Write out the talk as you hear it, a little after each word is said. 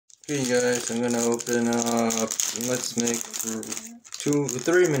Okay guys, I'm gonna open up, let's make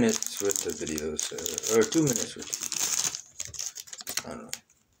 3 minutes worth of videos, or 2 minutes worth of, I don't know.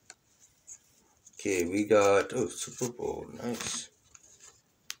 Okay, we got, oh, Super Bowl, nice.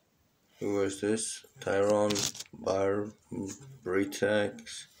 Who was this? Tyron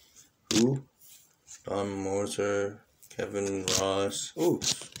Britax, who? Don Moser, Kevin Ross, oh,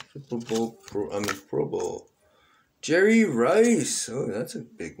 Super Bowl, Pro Bowl. Jerry Rice, oh, that's a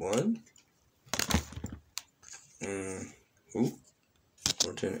big one. Who?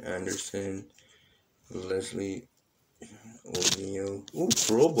 Morton Anderson, Leslie O'Neal. Ooh,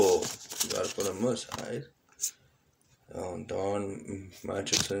 Pro Bowl. Gotta put a must hide. Don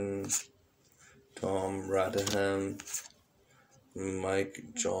Matchison, Tom Rattenham, Mike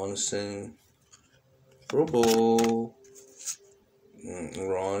Johnson. Pro Bowl.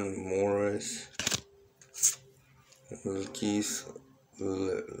 Ron Morris, Keith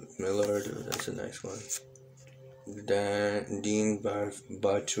Millard. That's a nice one. Dean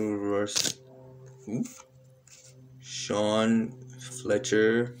Bachurus. Sean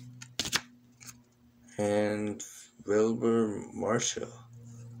Fletcher and Wilbur Marshall.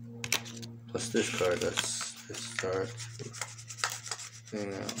 Plus this card, let's start.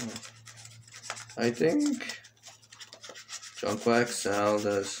 I think Junkwax Sal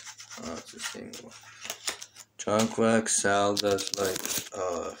does, it's the same one. Junkwax Sal does like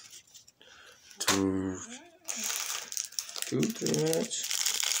 3 minutes.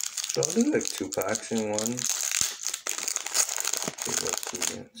 Probably like 2 packs in one. About 2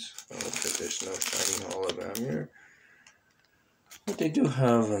 minutes. I don't think there's no shiny hologram here. But they do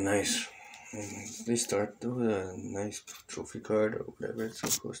have a nice, they start with a nice trophy card or whatever it's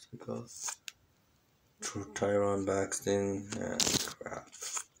supposed to be called. Tyron Baxton, crap.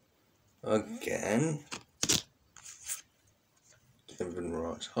 Again? Kevin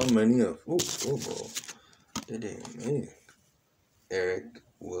Ross. How many of, Pro Bowl did they make? Eric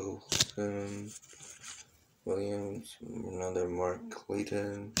Williams, another Mark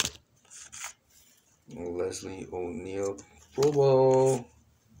Clayton, Leslie O'Neal, Pro Bowl,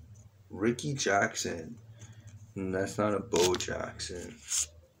 Ricky Jackson, and that's not a Bo Jackson,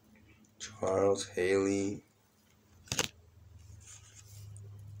 Charles Haley,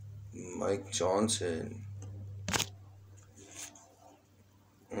 Mike Johnson,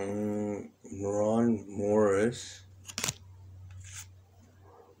 Ron Morris,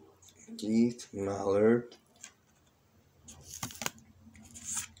 Keith Mallard,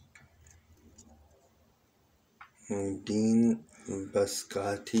 Dean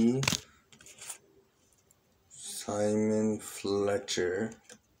Biscotti, Simon Fletcher,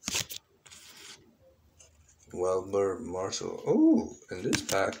 Wilbur Marshall. Oh, in this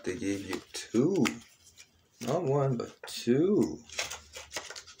pack they gave you 2. Not 1, but 2.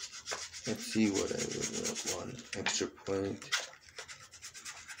 Let's see what I would 1 extra point.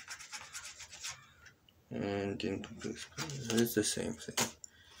 And incomplete. It's the same thing.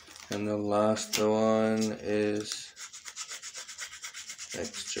 And the last one is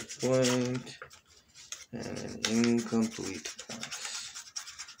extra point and an incomplete pass.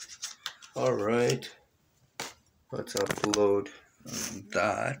 Alright, let's upload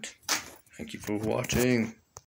that. Thank you for watching.